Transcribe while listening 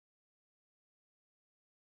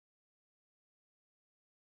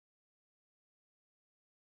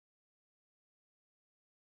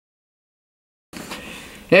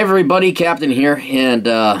Hey everybody, Captain here, and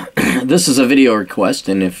this is a video request,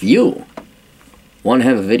 and if you want to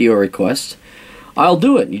have a video request, I'll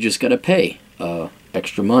do it. You just gotta pay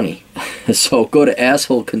extra money. So go to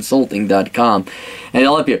assholeconsulting.com and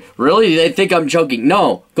I'll help you. Really? They think I'm joking?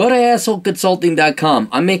 No. Go to assholeconsulting.com.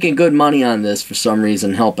 I'm making good money on this for some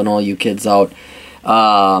reason, helping all you kids out. You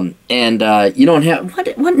don't have...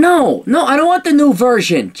 What? No, I don't want the new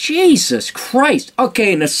version. Jesus Christ.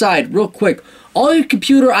 Okay, and aside, real quick. All you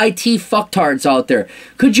computer IT fucktards out there,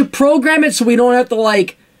 could you program it so we don't have to,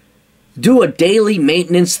 like, do a daily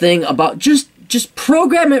maintenance thing about... Just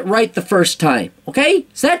program it right the first time, okay?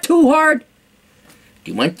 Is that too hard?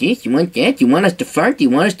 Do you want this? You want that? Do you want us to fart? Do you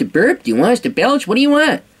want us to burp? Do you want us to belch? What do you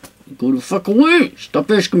want? Go the fuck away. Stop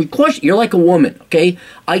asking me questions. You're like a woman, okay?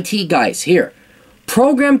 IT guys, here.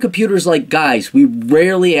 Program computers like guys. We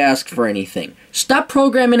rarely ask for anything. Stop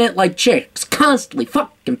programming it like chicks. Constantly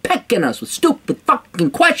fucking pecking us with stupid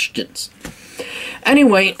fucking questions.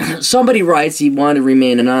 Anyway, somebody writes he wanted to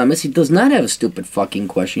remain anonymous. He does not have a stupid fucking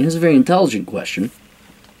question. He has a very intelligent question.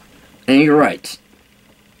 And he writes,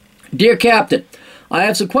 Dear Captain, I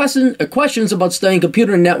have some questions about studying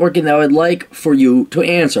computer networking that I would like for you to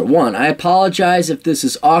answer. 1. I apologize if this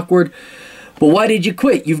is awkward, but why did you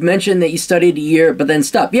quit? You've mentioned that you studied a year, but then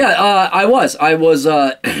stopped. Yeah, I was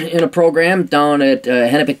in a program down at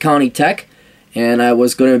Hennepin County Tech. And I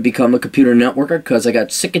was going to become a computer networker because I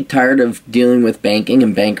got sick and tired of dealing with banking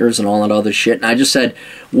and bankers and all that other shit. And I just said,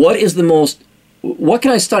 what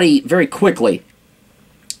can I study very quickly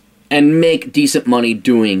and make decent money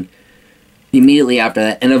doing immediately after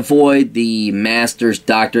that and avoid the master's,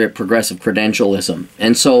 doctorate, progressive credentialism.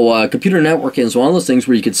 And so computer networking is one of those things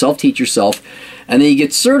where you can self-teach yourself and then you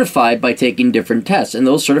get certified by taking different tests. And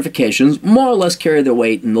those certifications more or less carry their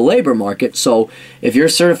weight in the labor market. So if you're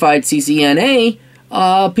certified CCNA,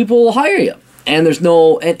 people will hire you. And there's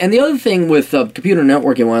no... And the other thing with computer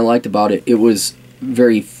networking, what I liked about it, it was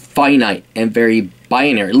very finite and very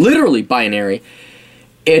binary. Literally binary.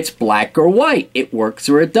 It's black or white. It works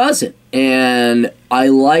or it doesn't. And I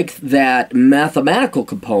liked that mathematical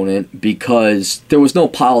component because there was no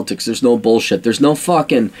politics. There's no bullshit. There's no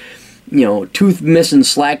fucking, tooth missing,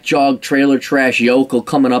 slack jawed, trailer trash yokel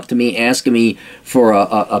coming up to me asking me for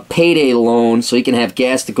a payday loan so he can have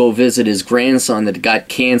gas to go visit his grandson that got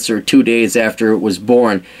cancer 2 days after it was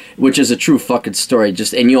born, which is a true fucking story.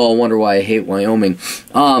 And you all wonder why I hate Wyoming.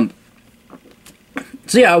 So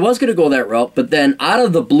yeah, I was going to go that route, but then out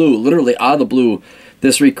of the blue, literally out of the blue,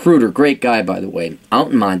 this recruiter, great guy by the way,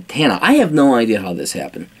 out in Montana, I have no idea how this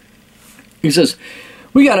happened. He says,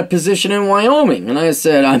 we got a position in Wyoming. And I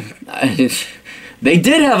said, they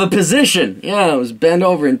did have a position. Yeah, it was bend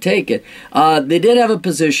over and take it. They did have a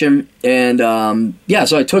position, and yeah,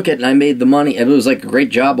 so I took it and I made the money. It was like a great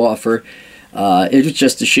job offer. It was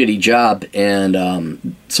just a shitty job,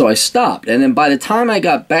 and so I stopped. And then by the time I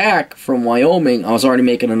got back from Wyoming, I was already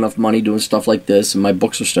making enough money doing stuff like this, and my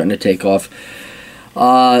books were starting to take off.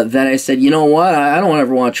 That I said, you know what, I don't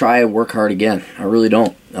ever want to try and work hard again. I really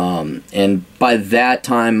don't. And by that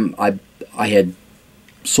time, I had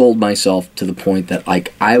sold myself to the point that,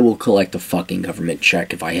 like, I will collect a fucking government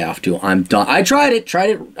check if I have to. I'm done. I tried it.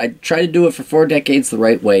 I tried to do it for 4 decades the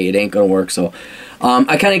right way. It ain't gonna work. So,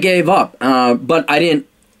 I kind of gave up. But I didn't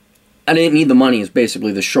need the money is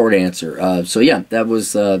basically the short answer. So yeah,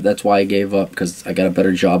 that's why I gave up, because I got a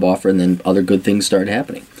better job offer and then other good things started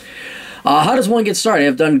happening. How does one get started?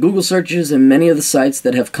 I've done Google searches and many of the sites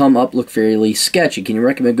that have come up look fairly sketchy. Can you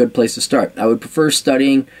recommend a good place to start? I would prefer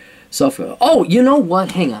studying self... Oh, you know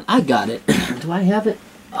what? Hang on. I got it. Do I have it?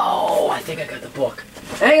 Oh, I think I got the book.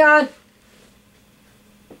 Hang on!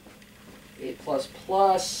 A++.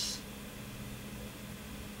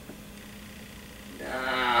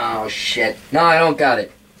 Oh, shit. No, I don't got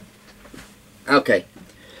it. Okay.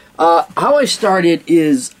 How I started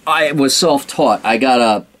is I was self-taught. I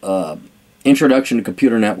got a Introduction to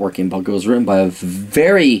Computer Networking book. It was written by a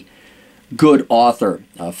very good author,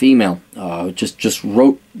 female. Just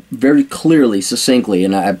wrote very clearly, succinctly,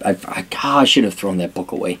 and I should have thrown that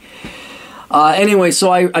book away. Anyway,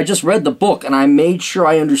 so I just read the book, and I made sure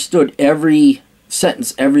I understood every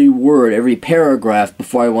sentence, every word, every paragraph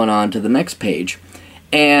before I went on to the next page.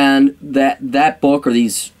 And that book, or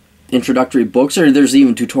these introductory books, or there's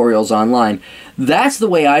even tutorials online, that's the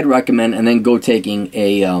way I'd recommend, and then go taking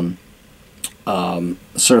a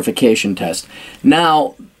certification test.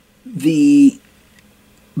 Now, the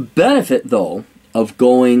benefit, though, of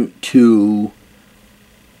going to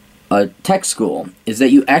a tech school is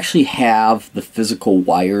that you actually have the physical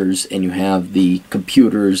wires, and you have the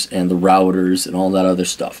computers and the routers and all that other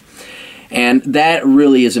stuff. And that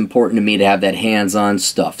really is important to me to have that hands-on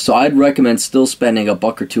stuff. So I'd recommend still spending $1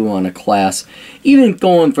 or $2 on a class, even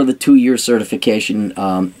going for the 2-year certification,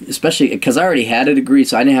 especially because I already had a degree,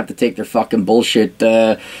 so I didn't have to take their fucking bullshit,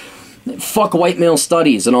 fuck white male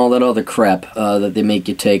studies and all that other crap that they make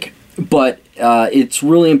you take. But it's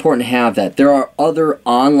really important to have that. There are other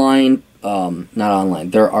online,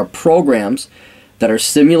 there are programs that are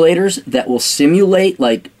simulators that will simulate,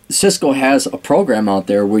 like Cisco has a program out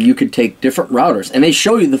there where you could take different routers and they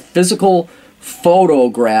show you the physical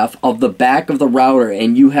photograph of the back of the router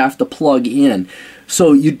and you have to plug in.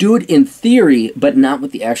 So you do it in theory, but not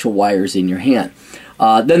with the actual wires in your hand.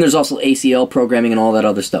 Then there's also ACL programming and all that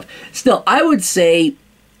other stuff. Still, I would say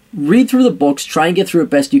read through the books, try and get through it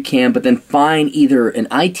best you can, but then find either an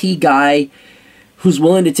IT guy who's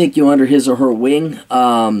willing to take you under his or her wing,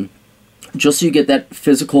 just so you get that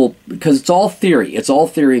physical, because it's all theory. It's all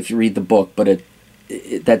theory if you read the book, but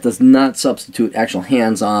that does not substitute actual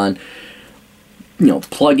hands-on,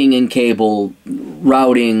 plugging in cable,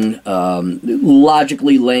 routing,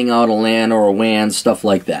 logically laying out a LAN or a WAN, stuff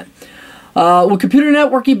like that. Would computer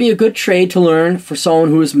networking be a good trade to learn for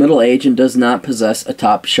someone who is middle-aged and does not possess a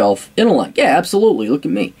top-shelf intellect? Yeah, absolutely. Look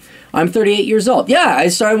at me. I'm 38 years old. Yeah, I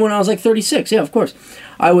started when I was like 36. Yeah, of course.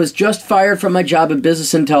 I was just fired from my job in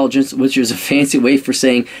business intelligence, which is a fancy way for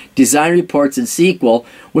saying design reports in SQL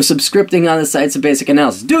with some scripting on the sides of basic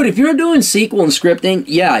analysis. Dude, if you're doing SQL and scripting,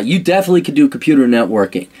 yeah, you definitely could do computer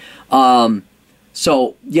networking.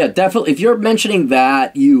 So, yeah, definitely. If you're mentioning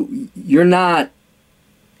that, you're not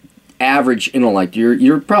average intellect.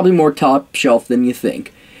 You're probably more top shelf than you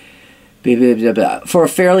think. For a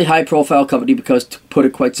fairly high-profile company, because, to put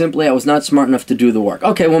it quite simply, I was not smart enough to do the work.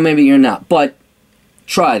 Okay, well, maybe you're not, but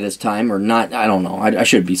try this time, or not, I don't know. I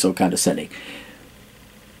shouldn't be so condescending.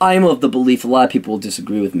 I'm of the belief, a lot of people will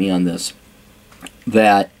disagree with me on this,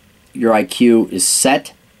 that your IQ is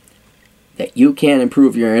set, that you can't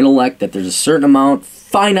improve your intellect, that there's a certain amount,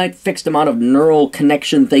 finite, fixed amount of neural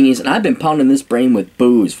connection thingies, and I've been pounding this brain with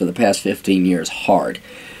booze for the past 15 years, hard.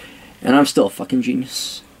 And I'm still a fucking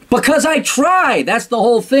genius. Because I try! That's the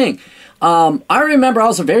whole thing. I remember I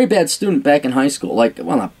was a very bad student back in high school. Like,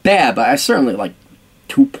 well, not bad, but I certainly,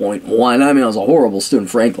 2.1. I mean, I was a horrible student,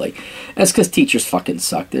 frankly. That's because teachers fucking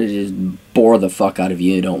suck. They just bore the fuck out of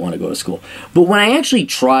you. You don't want to go to school. But when I actually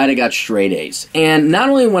tried, I got straight A's. And not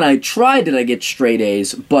only when I tried did I get straight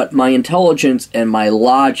A's, but my intelligence and my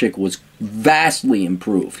logic was vastly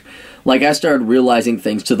improved. Like, I started realizing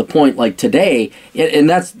things to the point, like today, and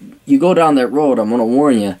that's, you go down that road, I'm going to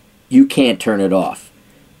warn you, you can't turn it off.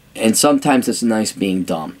 And sometimes it's nice being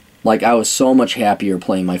dumb. Like, I was so much happier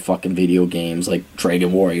playing my fucking video games like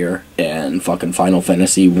Dragon Warrior and fucking Final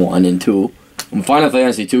Fantasy 1 and 2. When Final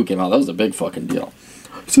Fantasy 2 came out, that was a big fucking deal.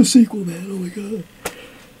 It's a sequel, man. Oh my god.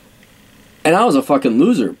 And I was a fucking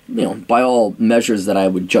loser, by all measures that I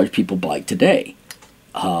would judge people by today.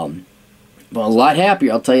 But I was a lot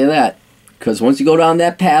happier, I'll tell you that. Because once you go down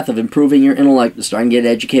that path of improving your intellect, starting to get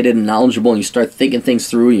educated and knowledgeable, and you start thinking things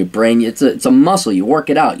through in your brain, it's a muscle. You work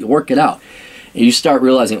it out. And you start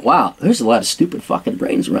realizing, wow, there's a lot of stupid fucking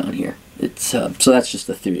brains around here. So that's just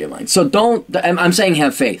a theory of mine. So I'm saying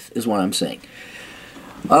have faith, is what I'm saying.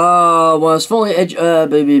 While I was fully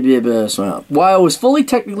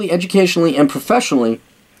technically, educationally, and professionally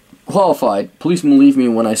qualified, please believe me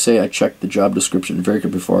when I say I checked the job description very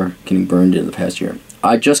good before getting burned in the past year.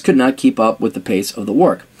 I just could not keep up with the pace of the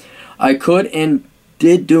work. I could and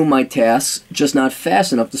did do my tasks, just not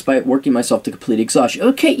fast enough despite working myself to complete exhaustion.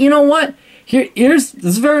 Okay, you know what? This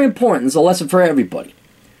is very important. It's a lesson for everybody.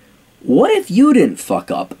 What if you didn't fuck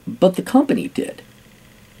up, but the company did?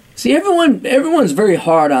 See, everyone's very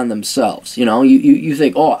hard on themselves. You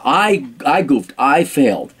think, oh, I goofed, I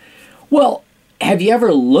failed. Well, have you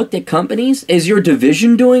ever looked at companies? Is your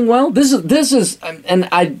division doing well? This is, and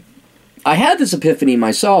I had this epiphany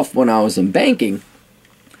myself when I was in banking,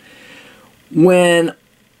 when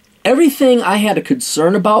everything I had a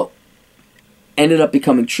concern about ended up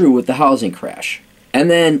becoming true with the housing crash. And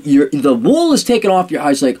then the wool is taken off your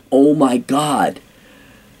eyes like, oh my god,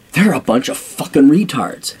 they're a bunch of fucking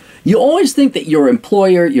retards. You always think that your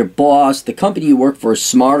employer, your boss, the company you work for is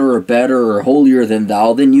smarter or better or holier than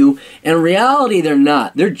thou than you. In reality, they're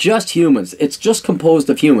not. They're just humans. It's just composed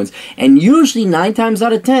of humans. And usually 9 times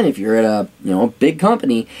out of 10, if you're at a big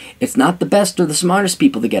company, it's not the best or the smartest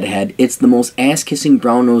people that get ahead. It's the most ass-kissing,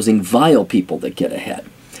 brown-nosing, vile people that get ahead.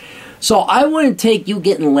 So I wouldn't take you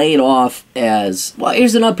getting laid off as, well,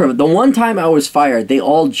 here's another problem. The one time I was fired, they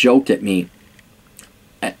all joked at me.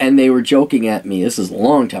 And they were joking at me. This is a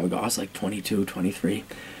long time ago. I was like 22, 23.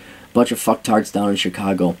 Bunch of fucktards down in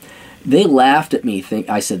Chicago. They laughed at me.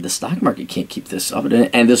 I said, the stock market can't keep this up.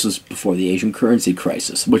 And this was before the Asian currency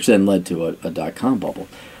crisis, which then led to a dot-com bubble.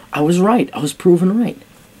 I was right. I was proven right.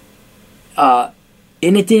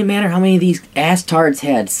 And it didn't matter how many of these ass-tards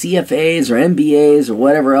had CFAs or MBAs or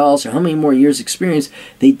whatever else, or how many more years experience.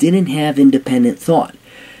 They didn't have independent thought.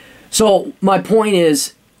 So my point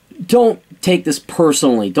is, don't take this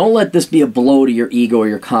personally. Don't let this be a blow to your ego or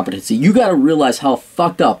your competency. You got to realize how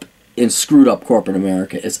fucked up and screwed up corporate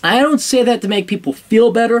America is. I don't say that to make people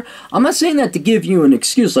feel better. I'm not saying that to give you an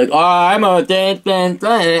excuse like, oh, I'm a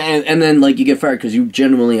and then like you get fired because you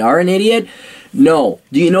genuinely are an idiot. No.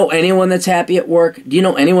 Do you know anyone that's happy at work? Do you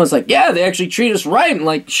know anyone's like, yeah, they actually treat us right and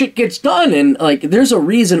like shit gets done? And like there's a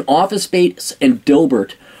reason Office Space and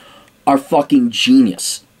Dilbert are fucking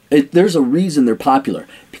genius. There's a reason they're popular.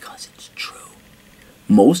 Because it's true.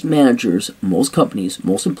 Most managers, most companies,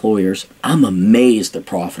 most employers, I'm amazed they're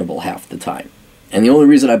profitable half the time. And the only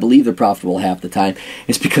reason I believe they're profitable half the time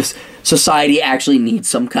is because society actually needs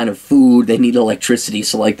some kind of food. They need electricity,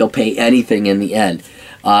 so like they'll pay anything in the end.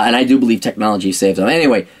 And I do believe technology saves them.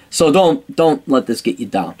 Anyway, so don't let this get you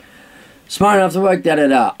down. Smart enough to work,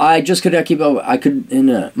 da-da-da. I just could not keep up. I could,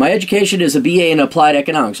 my education is a BA in applied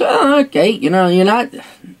economics. Oh, okay, you're not,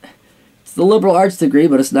 it's the liberal arts degree,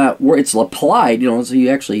 but it's not, it's applied, so you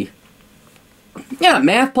actually, yeah,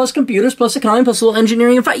 math plus computers plus accounting plus a little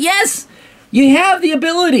engineering and yes, you have the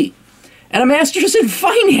ability. And a master's in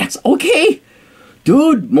finance, okay.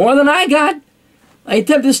 Dude, more than I got. I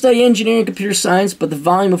attempted to study engineering and computer science, but the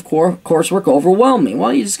volume of coursework overwhelmed me.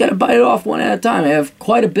 Well, you just got to bite it off one at a time. I have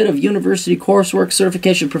quite a bit of university coursework,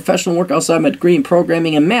 certification, professional work outside my degree in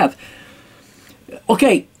programming and math.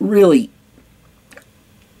 Okay, really,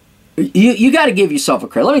 you got to give yourself a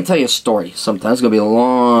credit. Let me tell you a story. Sometimes it's going to be a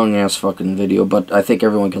long-ass fucking video, but I think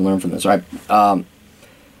everyone can learn from this. All right,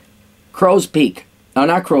 Crow's Peak. No,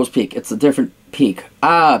 not Crow's Peak. It's a different peak.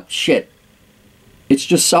 Shit. It's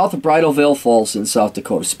just south of Bridalveil Falls in South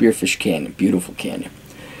Dakota, Spearfish Canyon, beautiful canyon.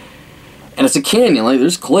 And it's a canyon, like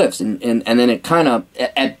there's cliffs, and then it kind of,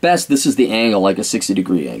 at best, this is the angle, like a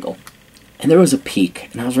 60-degree angle. And there was a peak,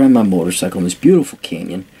 and I was riding my motorcycle in this beautiful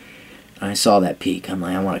canyon, and I saw that peak. I'm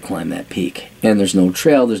like, I want to climb that peak. And there's no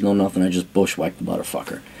trail, there's no nothing, I just bushwhacked the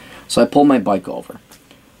motherfucker. So I pulled my bike over,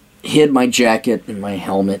 hid my jacket and my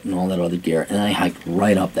helmet and all that other gear, and I hiked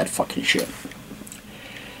right up that fucking shit.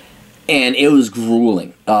 And it was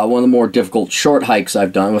grueling. One of the more difficult short hikes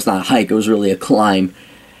I've done. It was not a hike, it was really a climb.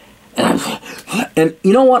 And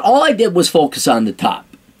you know what? All I did was focus on the top.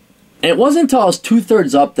 And it wasn't until I was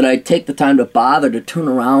 2/3 up that I'd take the time to bother to turn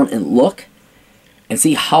around and look and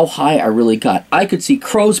see how high I really got. I could see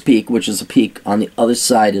Crow's Peak, which is a peak on the other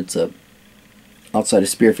side. It's outside of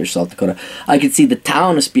Spearfish, South Dakota. I could see the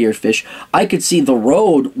town of Spearfish. I could see the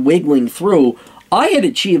road wiggling through. I had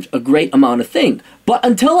achieved a great amount of things. But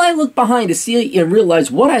until I looked behind to see it and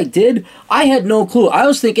realize what I did, I had no clue. I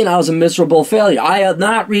was thinking I was a miserable failure. I have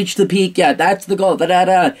not reached the peak yet. That's the goal.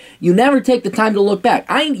 Da-da-da. You never take the time to look back.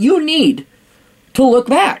 You need to look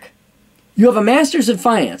back. You have a master's in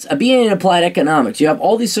finance, a BA in applied economics. You have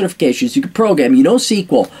all these certifications. You can program. You know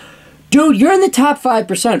SQL. Dude, you're in the top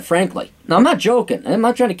 5%, frankly. Now, I'm not joking. I'm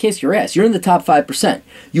not trying to kiss your ass. You're in the top 5%.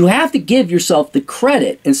 You have to give yourself the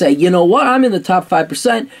credit and say, you know what? I'm in the top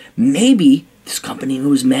 5%. Maybe this company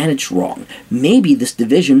was managed wrong. Maybe this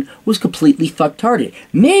division was completely fucktarded.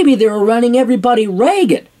 Maybe they were running everybody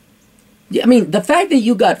ragged. I mean, the fact that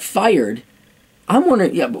you got fired, I'm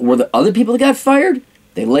wondering, were there other people that got fired?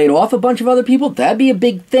 They laid off a bunch of other people? That'd be a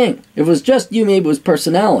big thing. If it was just you, maybe it was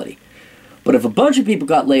personality. But if a bunch of people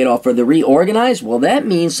got laid off or they reorganized, well, that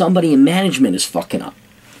means somebody in management is fucking up.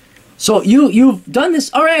 So you've done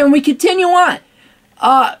this. All right, and we continue on.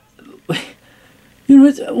 While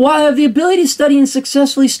I have the ability to study and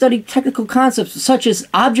successfully study technical concepts such as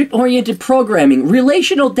object-oriented programming,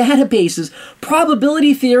 relational databases,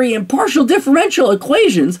 probability theory, and partial differential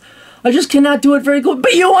equations, I just cannot do it very good.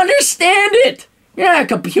 But you understand it! You're not a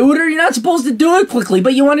computer. You're not supposed to do it quickly,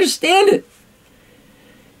 but you understand it.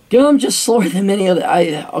 I'm just slower than many other.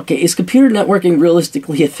 Okay, is computer networking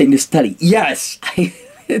realistically a thing to study? Yes.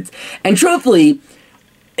 And truthfully,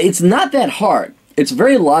 it's not that hard. It's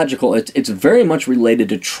very logical. It's very much related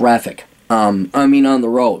to traffic. On the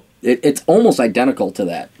road. It's almost identical to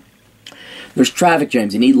that. There's traffic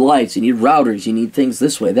jams. You need lights. You need routers. You need things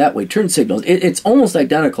this way, that way. Turn signals. It's almost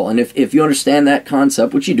identical. And if you understand that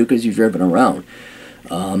concept, which you do because you've ever been around,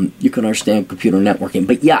 you can understand computer networking.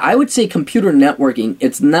 But yeah, I would say computer networking,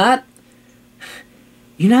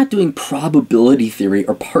 you're not doing probability theory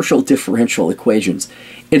or partial differential equations.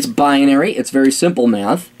 It's binary. It's very simple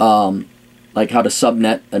math. Like how to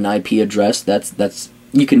subnet an IP address. That's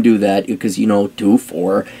You can do that because, 2,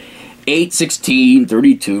 4, 8, 16,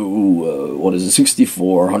 32, what is it,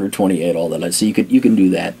 64, 128, all that. So you can do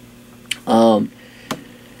that.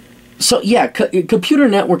 So yeah, computer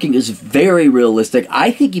networking is very realistic. I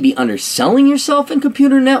think you'd be underselling yourself in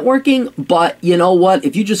computer networking, but you know what?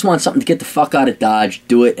 If you just want something to get the fuck out of Dodge,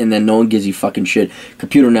 do it, and then no one gives you fucking shit.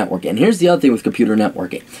 Computer networking. And here's the other thing with computer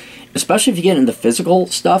networking. Especially if you get into physical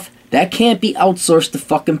stuff, that can't be outsourced to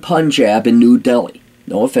fucking Punjab and New Delhi.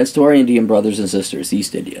 No offense to our Indian brothers and sisters,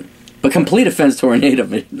 East Indian. But complete offense to our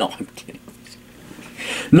native... No, I'm kidding.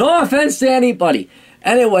 No offense to anybody.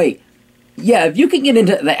 Anyway... Yeah, if you can get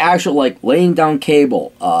into the actual, laying down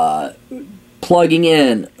cable, plugging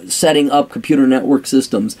in, setting up computer network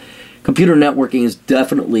systems, computer networking is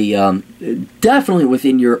definitely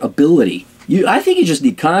within your ability. I think you just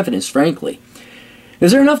need confidence, frankly.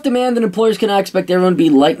 Is there enough demand that employers cannot expect everyone to be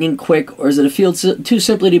lightning quick, or is it a field too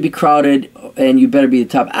simply to be crowded, and you better be the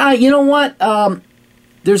top? You know what?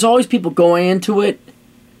 There's always people going into it,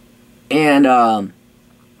 and...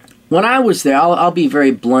 when I was there, I'll be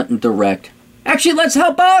very blunt and direct. Actually, let's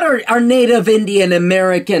help out our Native Indian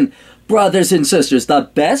American brothers and sisters. The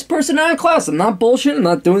best person in our class, I'm not bullshitting, I'm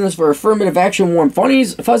not doing this for affirmative action, warm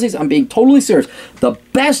fuzzies, I'm being totally serious. The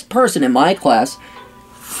best person in my class,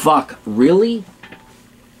 fuck, really?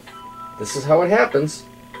 This is how it happens.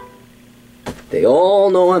 They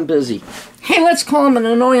all know I'm busy. Hey, let's call him and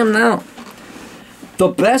annoy him now. The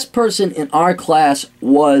best person in our class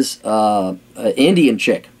was an Indian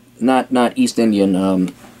chick. Not East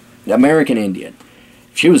Indian, American Indian.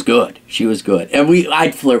 She was good. She was good, and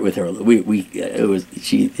I'd flirt with her.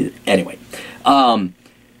 Anyway.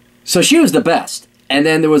 So she was the best, and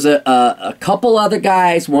then there was a couple other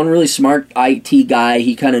guys. One really smart IT guy.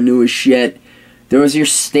 He kind of knew his shit. There was your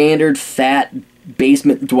standard fat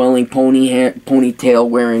basement dwelling ponytail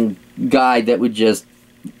wearing guy that would just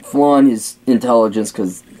flaunt his intelligence.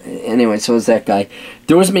 Because anyway, so was that guy.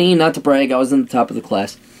 There was me. Not to brag, I was in the top of the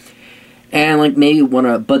class. And maybe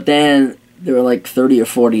but then there were 30 or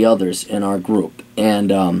 40 others in our group, and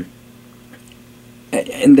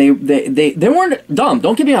they weren't dumb.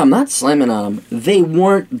 Don't get me wrong, I'm not slamming on them. They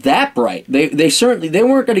weren't that bright. They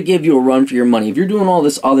weren't going to give you a run for your money. If you're doing all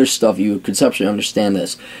this other stuff, you would conceptually understand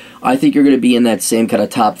this. I think you're going to be in that same kind of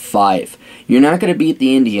top 5. You're not going to beat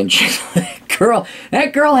the Indian chick.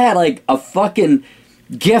 That girl had a fucking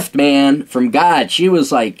gift, man, from God. She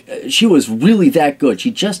was really that good.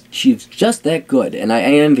 She's just that good, and I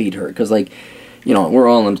envied her because we're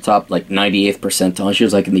all in the top 98th percentile. She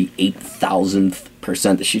was in the 8,000th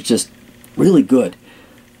percent. She's just really good.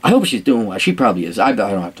 I hope she's doing well. She probably is. I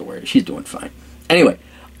don't have to worry. She's doing fine. Anyway,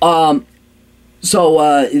 so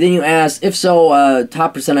then you asked, if so,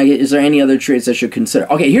 top percent. Is there any other traits I should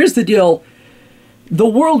consider? Okay, here's the deal. The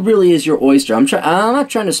world really is your oyster. I'm not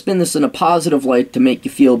trying to spin this in a positive light to make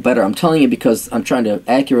you feel better. I'm telling you because I'm trying to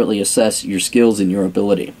accurately assess your skills and your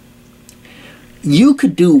ability. You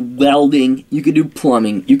could do welding, you could do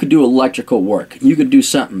plumbing, you could do electrical work, you could do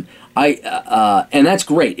something. And that's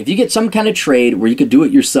great. If you get some kind of trade where you could do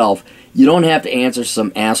it yourself, you don't have to answer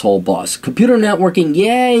some asshole boss. Computer networking,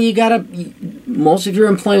 yeah, most of your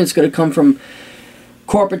employment's going to come from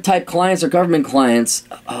corporate type clients or government clients.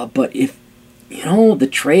 But if the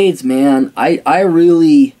trades, man, I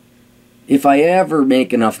really, if I ever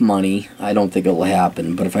make enough money, I don't think it'll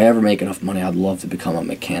happen, but if I ever make enough money, I'd love to become a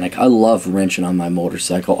mechanic. I love wrenching on my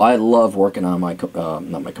motorcycle. I love working on my,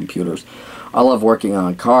 not my computers. I love working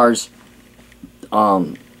on cars.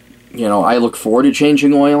 I look forward to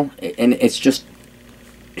changing oil, and it's just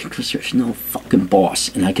because there's no fucking boss,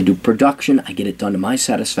 and I can do production, I get it done to my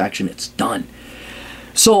satisfaction, it's done.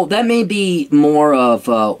 So that may be more of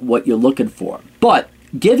what you're looking for. But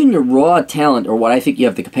given your raw talent, or what I think you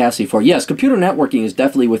have the capacity for, yes, computer networking is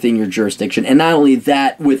definitely within your jurisdiction. And not only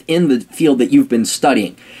that, within the field that you've been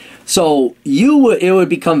studying. So it would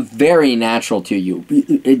become very natural to you.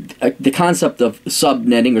 The concept of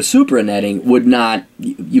subnetting or supranetting would not,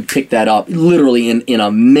 you pick that up literally in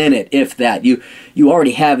a minute, if that. You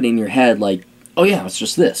already have it in your head oh yeah, it's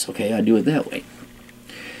just this. Okay, I do it that way.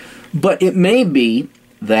 But it may be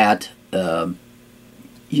that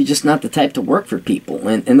you're just not the type to work for people,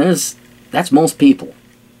 and that's most people.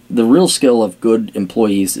 The real skill of good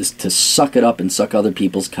employees is to suck it up and suck other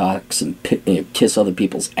people's cocks and kiss other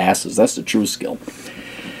people's asses. That's the true skill.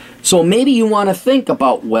 So maybe you want to think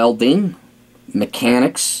about welding,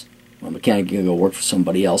 mechanics. Well, mechanic can go work for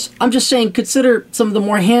somebody else. I'm just saying, consider some of the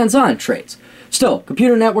more hands-on trades. Still,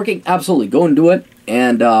 computer networking, absolutely, go and do it.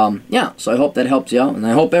 And yeah, so I hope that helps you out, and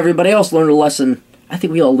I hope everybody else learned a lesson. I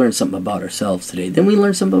think we all learned something about ourselves today. Didn't we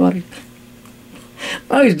learn something about it?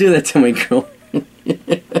 I always do that to my girl.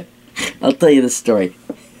 I'll tell you the story.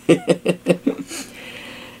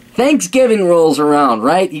 Thanksgiving rolls around,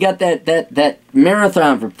 right? You got that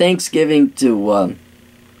marathon from Thanksgiving to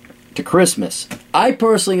Christmas. I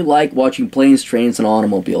personally like watching planes, trains, and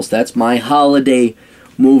automobiles. That's my holiday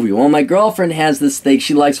movie. Well, my girlfriend has this thing.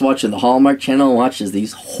 She likes watching the Hallmark Channel and watches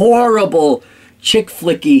these horrible chick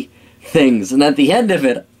flicky things. And at the end of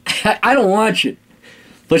it, I don't watch it.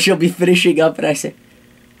 But she'll be finishing up and I say,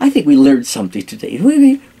 I think we learned something today.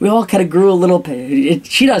 We all kind of grew a little bit.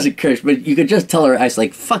 She doesn't curse, but you could just tell her eyes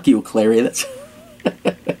like, fuck you, Clary. That's...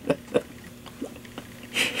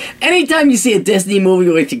 Anytime you see a Disney movie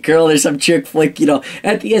with a girl or some chick flick, you know,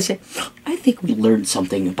 at the end say, I think we learned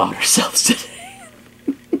something about ourselves today.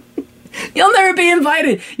 You'll never be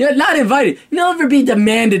invited. You're not invited. You'll never be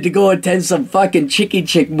demanded to go attend some fucking chicky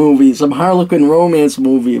chick movie, some Harlequin romance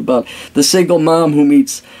movie about the single mom who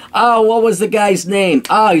meets... Oh, what was the guy's name?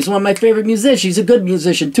 Oh, he's one of my favorite musicians. He's a good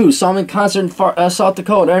musician, too. Saw him in concert in South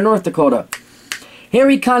Dakota, or North Dakota.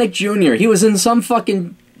 Harry Connick Jr. He was in some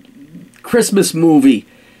fucking Christmas movie.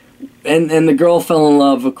 And the girl fell in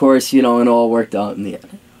love, of course, you know, and it all worked out in the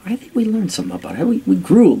end. I think we learned something about it. We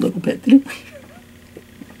grew a little bit, didn't we?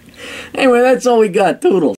 Anyway, that's all we got. Toodles.